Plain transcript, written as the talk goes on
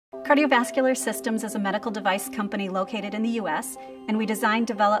Cardiovascular Systems is a medical device company located in the U.S., and we design,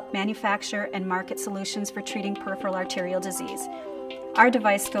 develop, manufacture, and market solutions for treating peripheral arterial disease. Our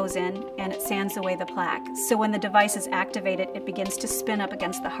device goes in and it sands away the plaque. So when the device is activated, it begins to spin up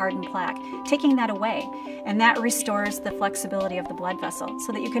against the hardened plaque, taking that away. And that restores the flexibility of the blood vessel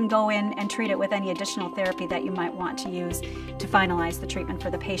so that you can go in and treat it with any additional therapy that you might want to use to finalize the treatment for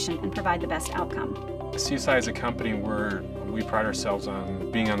the patient and provide the best outcome. CSI is a company where we pride ourselves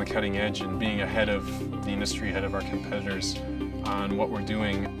on being on the cutting edge and being ahead of the industry, ahead of our competitors on what we're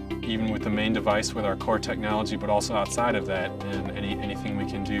doing, even with the main device with our core technology, but also outside of that, and anything we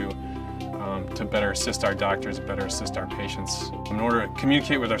can do to better assist our doctors, better assist our patients. In order to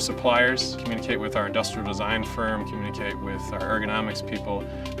communicate with our suppliers, communicate with our industrial design firm, communicate with our ergonomics people,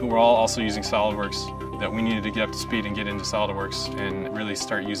 who were all also using SolidWorks, that we needed to get up to speed and get into SolidWorks and really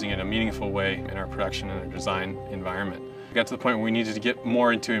start using it in a meaningful way in our production and our design environment. We got to the point where we needed to get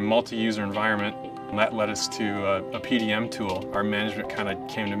more into a multi-user environment, and that led us to a PDM tool. Our management kind of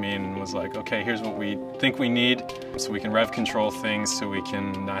came to me and was like, okay, here's what we think we need so we can rev control things, so we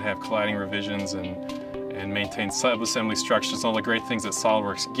can not have colliding revisions and maintain sub-assembly structures, all the great things that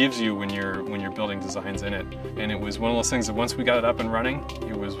SolidWorks gives you when you're building designs in it. And it was one of those things that once we got it up and running,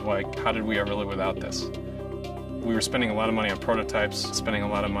 it was like, how did we ever live without this? We were spending a lot of money on prototypes, spending a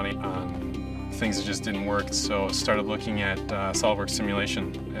lot of money on things that just didn't work, so started looking at SolidWorks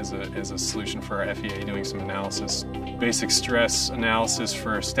simulation as a solution for our FEA, doing some analysis. Basic stress analysis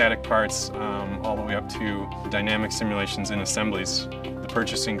for static parts, all the way up to dynamic simulations in assemblies. The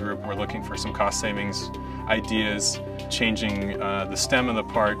purchasing group were looking for some cost savings ideas, changing the stem of the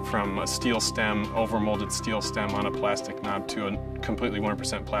part from a steel stem, overmolded steel stem on a plastic knob, to a completely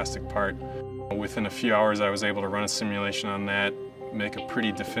 100% plastic part. Within a few hours I was able to run a simulation on that, make a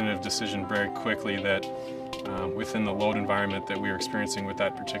pretty definitive decision very quickly that within the load environment that we were experiencing with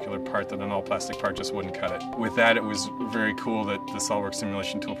that particular part, that an all-plastic part just wouldn't cut it. With that, it was very cool that the SolidWorks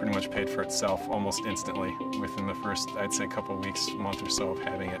simulation tool pretty much paid for itself almost instantly within the first, I'd say, couple of weeks, month or so of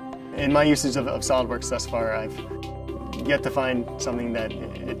having it. In my usage of SolidWorks thus far, I've yet to find something that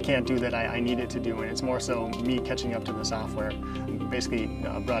it can't do that I need it to do, and it's more so me catching up to the software, basically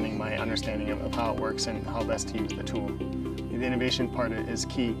broadening my understanding of how it works and how best to use the tool. The innovation part is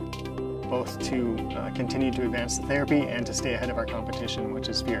key, both to continue to advance the therapy and to stay ahead of our competition, which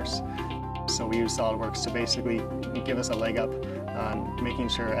is fierce. So we use SolidWorks to basically give us a leg up on making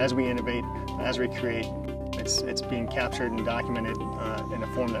sure as we innovate, as we create, it's being captured and documented in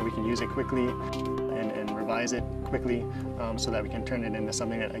a form that we can use it quickly and revise it quickly, so that we can turn it into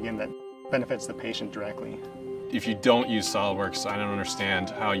something that, again, that benefits the patient directly. If you don't use SolidWorks, I don't understand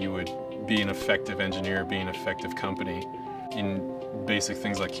how you would be an effective engineer, be an effective company in basic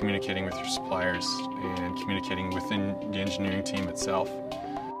things like communicating with your suppliers and communicating within the engineering team itself.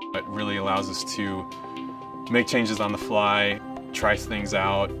 It really allows us to make changes on the fly, try things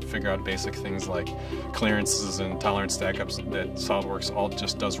out, figure out basic things like clearances and tolerance stack-ups that SolidWorks all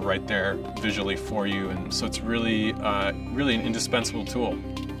just does right there visually for you. And so it's really, really an indispensable tool.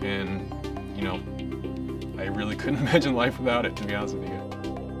 And, you know, I really couldn't imagine life without it, to be honest with you.